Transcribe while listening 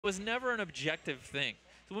was never an objective thing.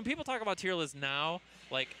 So when people talk about tier lists now,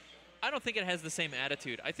 like, I don't think it has the same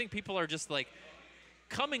attitude. I think people are just like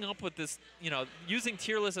coming up with this, you know, using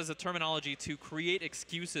tier lists as a terminology to create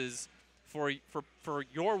excuses for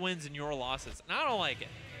your wins and your losses. And I don't like it,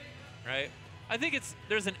 right? I think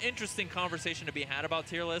there's an interesting conversation to be had about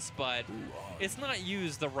tier lists, but it's not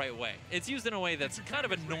used the right way. It's used in a way that's kind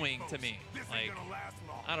of annoying to me. Like,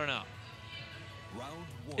 I don't know.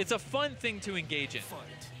 It's a fun thing to engage in,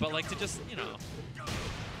 but like to just, you know,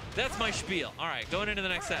 that's my spiel. All right, going into the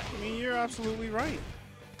next set. I mean, you're absolutely right.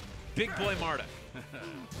 Big boy Marduk.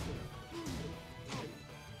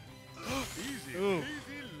 Ooh.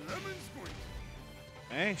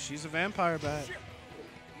 Hey, she's a vampire bat.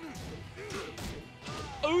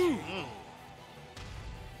 Ooh.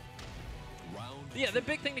 Yeah, the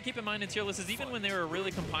big thing to keep in mind in tier lists is even when they were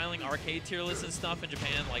really compiling arcade tier lists and stuff in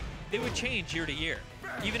Japan, like, they would change year to year.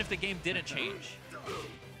 Even if the game didn't change,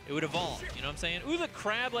 it would evolve. You know what I'm saying? Ooh, the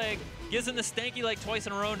crab leg gives him the stanky leg twice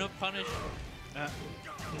in a row, no punish.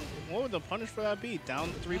 What would the punish for that be? Down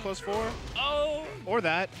 3+4? Oh! Or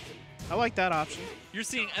that. I like that option. You're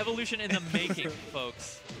seeing evolution in the making,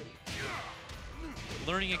 folks.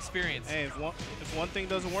 Learning experience. Hey, if one thing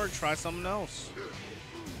doesn't work, try something else.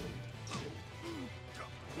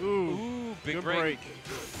 Ooh, big good break.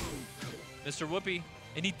 Mr.Whooppee.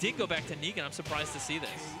 And he did go back to Negan. I'm surprised to see this.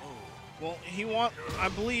 Well, I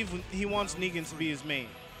believe he wants Negan to be his main.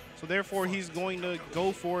 So therefore, he's going to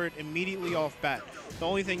go for it immediately off bat. The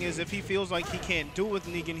only thing is, if he feels like he can't do it with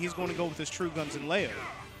Negan, he's going to go with his True Guns and Layer.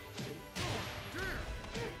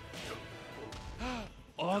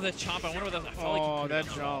 Oh, that chop. I wonder what that was. Oh, that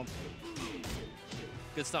jump.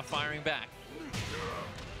 Good stuff firing back.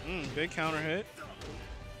 Big counter hit.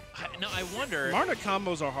 Now, I wonder. Marduk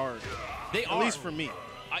combos are hard. They are. At least for me.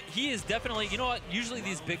 He is definitely, you know what? Usually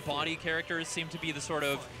these big body characters seem to be the sort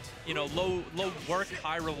of, you know, low work,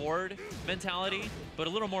 high reward mentality, but a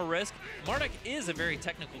little more risk. Marduk is a very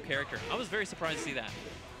technical character. I was very surprised to see that.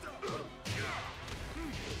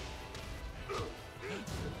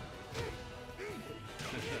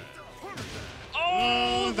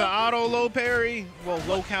 Oh, the auto low parry. Well,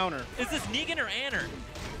 low counter. Is this Negan or Anner?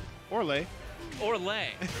 Or Lay. Or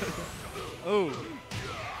Lay. Ooh.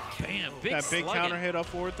 Bam, big that big slugging. counter hit up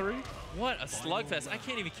forward 3. What a slugfest. I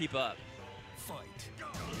can't even keep up.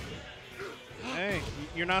 Hey,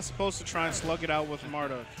 you're not supposed to try and slug it out with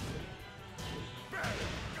Marduk.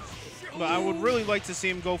 But I would really like to see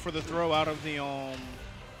him go for the throw out of the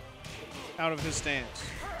his stance.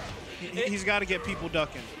 He's got to get people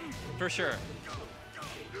ducking. For sure.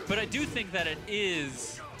 But I do think that it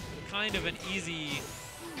is kind of an easy,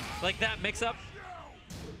 like that mix-up.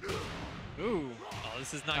 Ooh. Oh,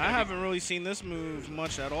 this is not. I haven't really seen this move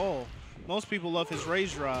much at all. Most people love his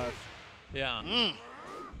rage drive. Yeah.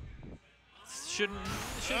 Shouldn't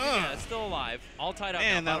yeah, it's still alive. All tied up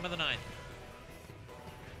now, bottom of the 9th.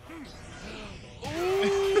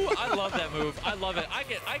 Ooh, I love that move. I love it.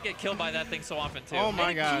 I get killed by that thing so often too. Oh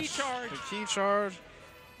my gosh. Key charge. The key charge.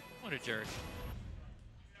 What a jerk.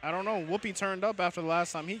 I don't know. Whooppee turned up after the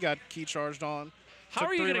last time he got key charged on. How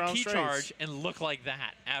are you going to key charge and look like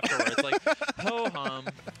that afterwards? Like, ho-hum,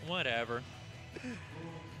 whatever.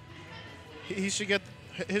 He should get,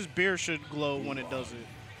 his beard should glow when it does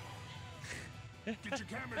it.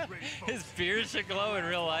 His beard should glow in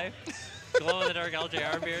real life. Glow in the dark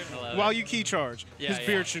L.J.R. beard. While you key charge, his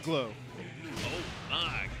beard should glow. Oh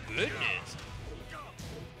my goodness.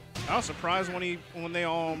 I was surprised when they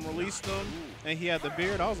released him and he had the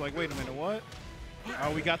beard. I was like, wait a minute, what?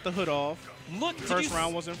 Oh, we got the hood off. Look, first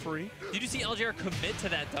round wasn't free. Did you see L.J.R. commit to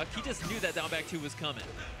that duck? He just knew that down back 2 was coming.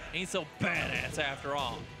 And he's so badass after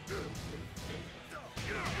all.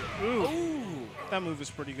 Ooh. Ooh. That move is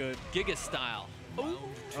pretty good. Giga style. Ooh.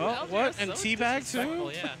 Oh, what? And so teabag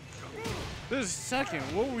too? Yeah. This is second.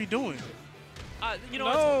 What were we doing? You know,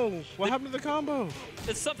 no. What happened to the combo?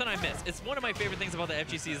 It's something I miss. It's one of my favorite things about the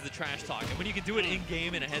FGC is the trash talk. And when you can do it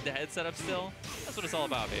in-game in a head-to-head setup still, that's what it's all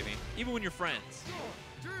about, baby. Even when you're friends.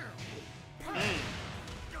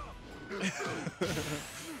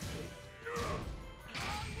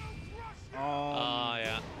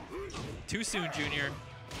 Yeah. Too soon, Junior.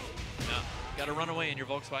 No, got to run away in your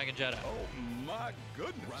Volkswagen Jetta. Oh my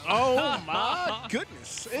goodness. Oh my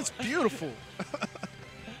goodness. It's beautiful.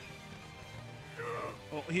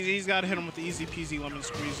 Well, he's got to hit him with the easy peasy lemon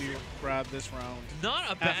squeezy grab this round.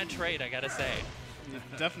 Not a bad trade, I got to say.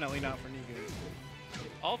 Definitely not for Negan.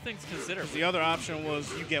 All things considered. The other option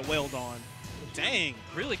was you get wailed on. Dang.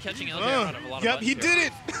 Really catching L.J.R. out of a lot of buttons he did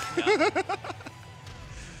it. Yeah.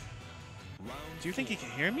 Do you think he can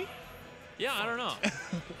hear me? Yeah, I don't know.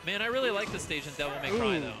 Man, I really like this stage in Devil May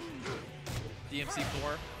Cry, though.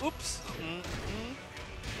 DMC4. Oops.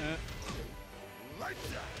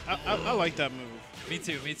 I like that move. Me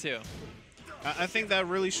too, me too. I think that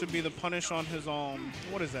really should be the punish on his,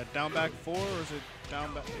 what is that, down back 4, or is it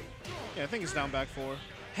down back? Yeah, I think it's down back 4.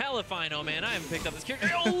 Hell if I know, man. I haven't picked up this character.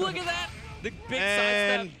 Oh, look at that. The big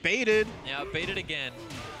and sidestep. baited. Yeah, baited again.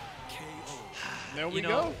 There we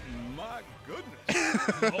go. My goodness.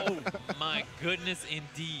 Oh, my goodness,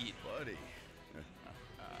 indeed. Buddy.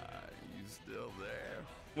 You still there?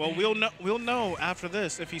 Well, we'll know after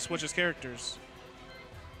this if he switches characters.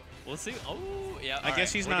 We'll see. Oh, yeah. I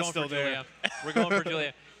guess he's not still there. Julia. We're going for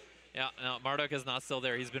Julia. Yeah, no, Marduk is not still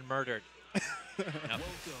there. He's been murdered. Yep.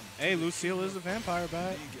 Hey, Lucille is a vampire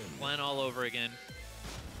bat. Plan all over again.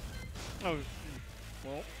 Oh,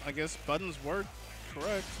 well, I guess Budden's word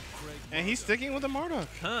correct. And he's sticking with the Marduk.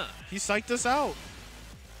 Huh. He psyched us out.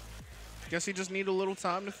 Guess he just needed a little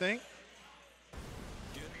time to think.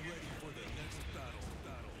 Get ready for the next battle.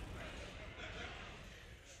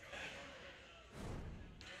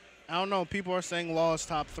 I don't know. People are saying Law is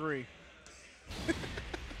top 3.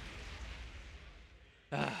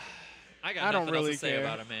 I got I don't nothing really else to say care.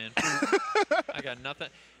 about it, man. I got nothing.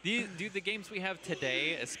 Dude, the games we have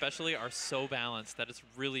today, especially, are so balanced that it's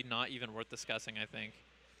really not even worth discussing, I think.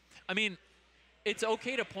 I mean, it's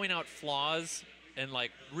okay to point out flaws and,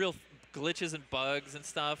 like, real glitches and bugs and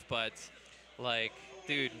stuff, but, like,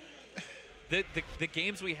 dude, the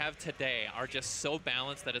games we have today are just so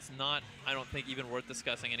balanced that it's not, I don't think, even worth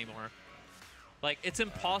discussing anymore. Like, it's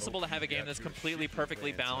impossible to have a game that's completely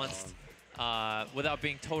perfectly balanced without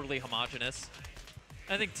being totally homogenous.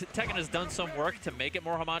 I think Tekken has done some work to make it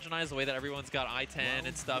more homogenized, the way that everyone's got I-10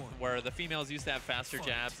 and stuff, where the females used to have faster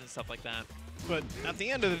jabs and stuff like that. But at the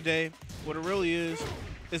end of the day, what it really is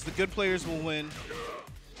the good players will win,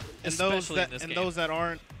 and Especially in this game. those that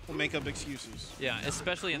aren't will make up excuses. Yeah,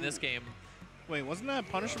 especially in this game. Wait, wasn't that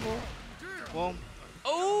punishable? Well,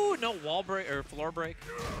 Oh, no, wall break or floor break.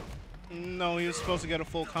 no, he was supposed to get a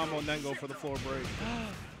full combo and then go for the floor break.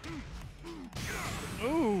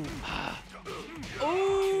 Ooh,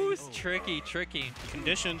 Ooh, it's tricky, tricky.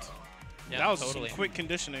 conditioned. Yeah, That was totally. some quick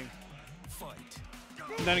conditioning. Fight.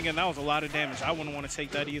 And then again, that was a lot of damage. I wouldn't want to take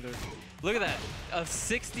that either. Look at that. A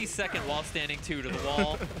 60-second wall standing 2 to the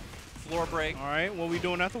wall. Floor break. All right, what we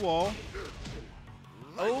doing at the wall?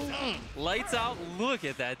 Oh, lights out. Look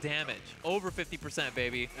at that damage. Over 50%,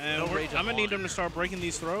 baby. And No I'm rage going to need on. him to start breaking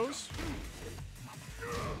these throws.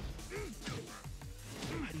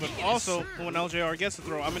 But Negan is also, when L.J.R. gets the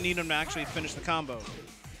throw, I'm going to need him to actually finish the combo.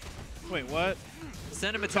 Wait, what?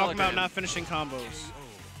 Send him a Talking about telegram. not finishing combos.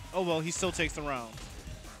 Oh, well, he still takes the round.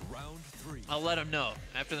 Round 3. I'll let him know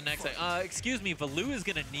after the next. Excuse me, Valu is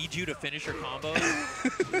gonna need you to finish your combos.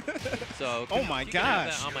 So. Oh my you can have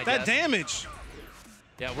gosh, that on my that desk. damage!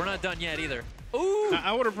 Yeah, we're not done yet either. Ooh.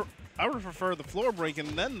 I would have preferred the floor break and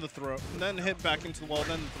then the throw, and then hit back into the wall,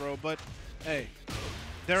 then the throw. But hey,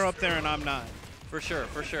 they're up there and I'm not. For sure,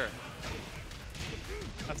 for sure.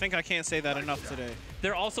 I think I can't say that enough today.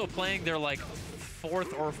 They're also playing their like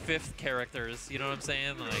 4th or 5th characters. You know what I'm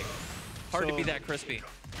saying? Like, hard to So- be that crispy.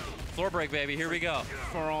 Floor break, baby. Here we go.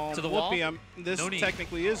 For To the wall? Whooppee, this No need.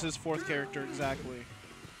 technically is his 4th character exactly.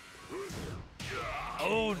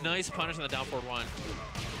 Oh, nice punish on the down forward 1.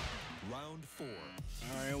 Round 4.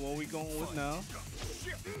 All right, what we going with now?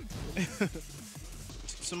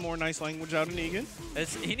 Some more nice language out of Negan.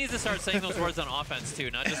 He needs to start saying those words on offense too,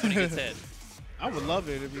 not just when he gets hit. I would love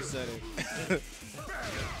it if he said it.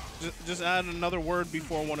 just add another word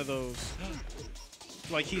before one of those.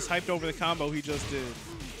 Like he's hyped over the combo he just did.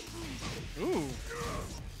 Ooh.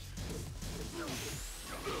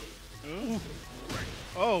 Ooh.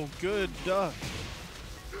 Oh, good duck.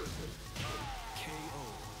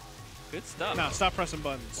 Good stuff. Now stop pressing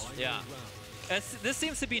buttons. Yeah. This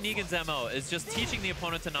seems to be Negan's MO, is just teaching the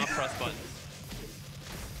opponent to not press buttons.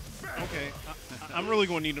 Okay, I'm really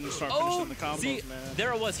going to need him to start finishing the combos, see, man.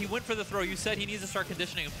 there it was. He went for the throw. You said he needs to start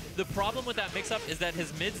conditioning him. The problem with that mix-up is that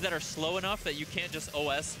his mids that are slow enough that you can't just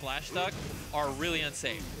OS splash duck are really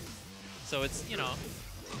unsafe. So it's, you know,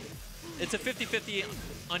 it's a 50-50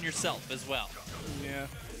 on yourself as well Yeah.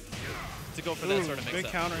 to go for that sort of Big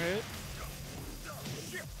mix-up. counter hit.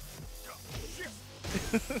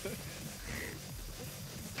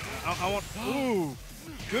 I want. Ooh,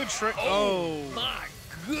 good trick. Oh, My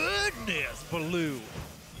goodness, Baloo.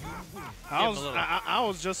 I him a little.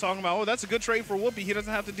 was just talking about. Oh, that's a good trade for Whooppee. He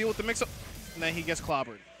doesn't have to deal with the mix-up, and then he gets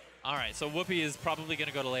clobbered. All right, so Whooppee is probably going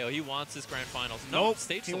to go to Leo. He wants his grand finals. Nope,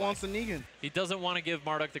 stage he select. wants the Negan. He doesn't want to give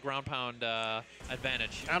Marduk the ground pound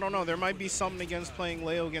advantage. I don't know. There might be something against playing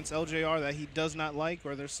Leo against L.J.R. that he does not like,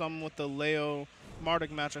 or there's some with the Leo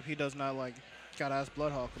Marduk matchup he does not like. Gotta ask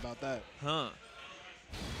Bloodhawk about that. Huh.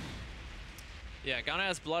 Yeah, gotta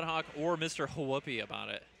ask Bloodhawk or Mr.Whooppee about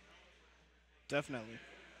it. Definitely.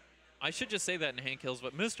 I should just say that in Hank Hills,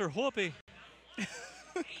 but Mr.Whooppee.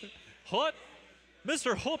 What?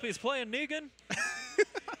 Mr.Whooppee's playing Negan?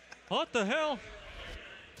 What the hell?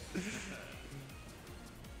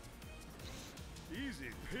 Easy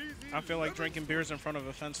peasy. I feel like drinking beers in front of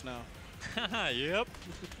a fence now. Yep.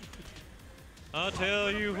 I'll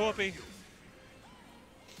tell you, Whooppee.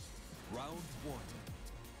 Round 1.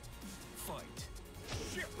 Fight.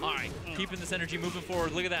 All right, keeping this energy moving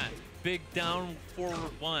forward. Look at that. Big down forward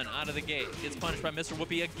one out of the gate. Gets punished by Mr.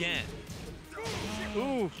 Whooppee again.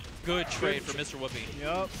 Ooh. Good trade for Mr. Whooppee.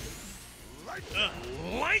 Yup.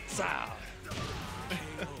 Lights out.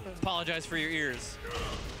 Apologize for your ears.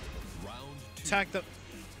 Round 2.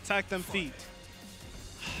 Attack them feet.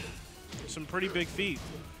 Some pretty big feet.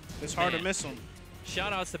 It's hard to Man. miss them.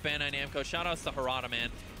 Shout outs to Bandai Namco. Shout outs to Harada, man.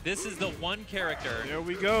 This is the one character There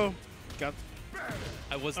we go. Got.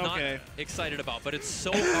 I was Okay. not excited about, but it's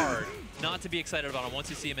so hard not to be excited about him once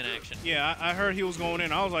you see him in action. Yeah, I heard he was going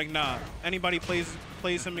in. I was like, nah. Anybody plays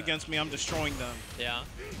him against me, I'm destroying them. Yeah.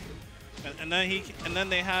 And then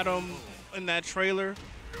they had him in that trailer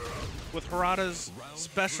with Harada's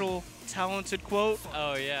special talented quote.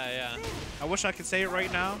 Oh, yeah. I wish I could say it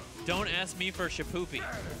right now, Don't ask me for Shapoopy.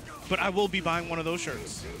 but I will be buying one of those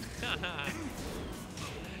shirts.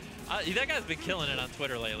 That guy's been killing it on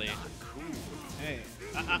Twitter lately. Hey,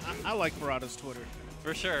 I like Harada's Twitter.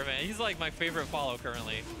 For sure, man. He's like my favorite follow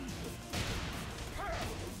currently.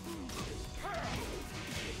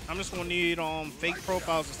 I'm just gonna need fake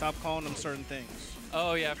profiles to stop calling them certain things.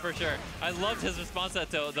 Oh, yeah, for sure. I loved his response to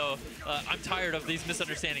that, though. I'm tired of these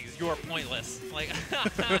misunderstandings. You are pointless. Like,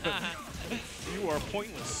 You are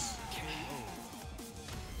pointless.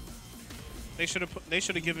 They should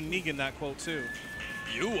have given Negan that quote too.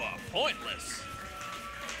 you are pointless.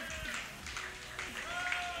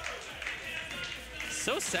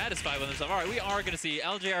 So satisfied with himself. All right, we are going to see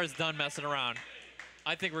L.J.R. is done messing around.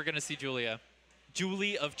 I think we're going to see Julia.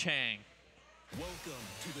 Julie of Chang. Welcome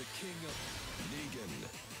to the King of Negan.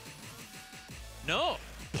 No.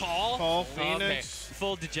 Paul? Paul Okay. Phoenix.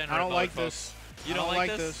 Full degenerate I don't mode, like folks. this. You I don't, don't like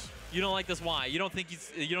like this? You don't like this? Why? You don't think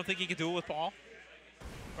he can do it with Paul?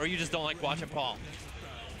 Or you just don't like watching Paul?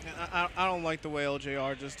 I don't like the way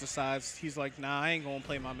L.J.R. just decides. He's like, nah, I ain't gonna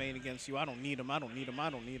play my main against you. I don't need him. I don't need him. I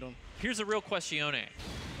don't need him. Here's a real questione.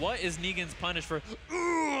 What is Negan's punish for?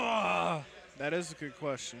 That is a good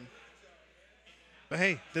question. But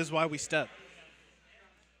hey, this is why we step.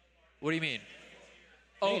 What do you mean?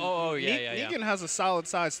 Hey, Oh, yeah. Negan has a solid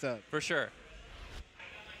sidestep. For sure.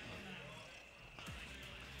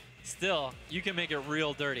 Still, you can make it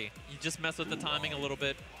real dirty. You just mess with the timing a little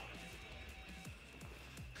bit.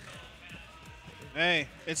 Hey,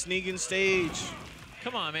 it's Negan's stage.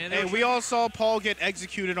 Come on, man. Hey, we all saw Paul get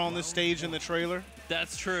executed on this stage in the trailer.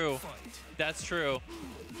 That's true. That's true.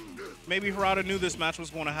 Maybe Harada knew this match was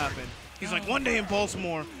going to happen. He's like, one day in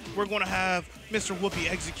Baltimore, we're going to have Mr.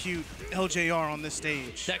 Whooppee execute L.J.R. on this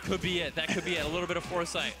stage. That could be it. That could be it. A little bit of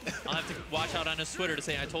foresight. I'll have to watch out on his Twitter to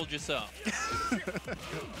say, I told you so.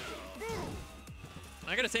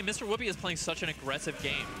 I got to say, Mr. Whooppee is playing such an aggressive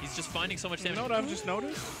game. He's just finding so much You damage. know what I've just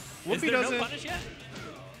noticed? Is Whooppee there doesn't. no punish yet?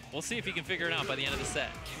 We'll see if he can figure it out by the end of the set.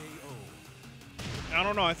 I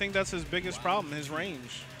don't know. I think that's his biggest problem, his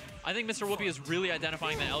range. I think Mr. Whooppee is really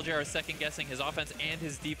identifying that L.J.R. is second-guessing his offense and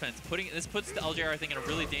his defense. This puts the L.J.R., I think, in a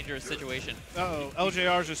really dangerous situation. Uh-oh.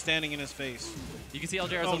 L.J.R.'s just standing in his face. You can see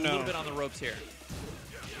L.J.R. is Oh, a little no. bit on the ropes here.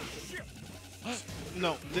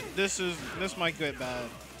 No, this might get bad.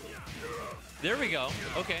 There we go.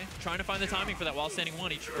 Okay, trying to find the timing for that while standing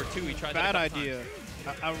one or two. He tried Bad that a couple idea.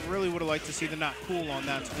 times. I really would have liked to see the not cool on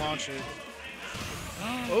that to launch it.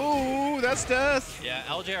 Oh, that's death. Yeah,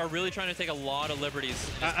 L.J.R. really trying to take a lot of liberties.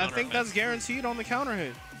 In his I think counter that's offense. guaranteed on the counter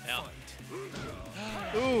hit.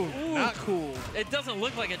 Yeah. Ooh, not cool. It doesn't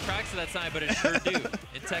look like it tracks to that side, but it sure do.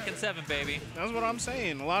 In Tekken 7, baby. That's what I'm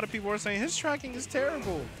saying. A lot of people are saying his tracking is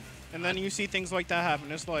terrible. And then you see things like that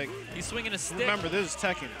happen. It's like, He's swinging a stick. remember, this is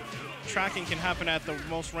Tekken. Tracking can happen at the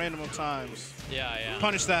most random of times. Yeah.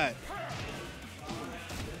 Punish that.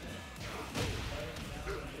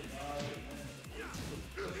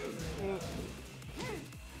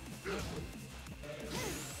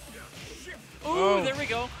 Ooh, Oh. there we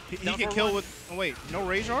go. He Down can for kill one. with, oh wait, no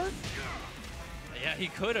rage art? Yeah, he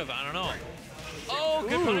could have. I don't know. Oh, Oh,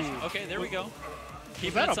 good punish. Ooh. Okay, there we go. Was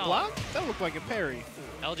Keep that a solid. block? That looked like a parry.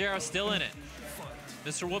 L.J.R still in it.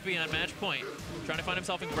 Mr.Whooppee on match point, trying to find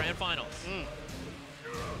himself in grand finals.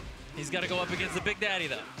 He's got to go up against the Big Daddy,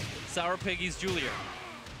 though. Sour Piggy's Julia.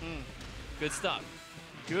 Good stuff.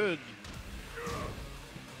 Good.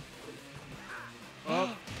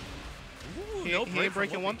 Oh, Ooh, he no ain't break for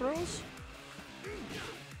breaking one Whooppee. throws?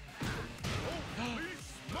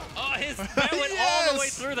 Oh, his bat went all the way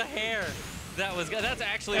Yes! through the hair. That was good. That's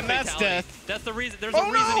actually And a that's fatality. death. That's the reason. There's Oh,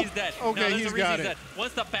 a reason no! he's dead. Okay, no, there's he's a reason got he's it. dead.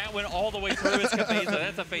 Once the bat went all the way through his cabeza,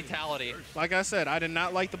 that's a fatality. Like I said, I did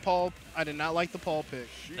not like the Paul. I did not like the Paul pick.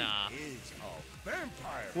 Nah. Is a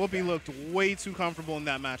vampire. Whooppee looked way too comfortable in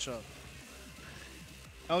that matchup.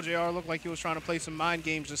 L.J.R. looked like he was trying to play some mind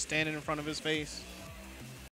games just standing in front of his face.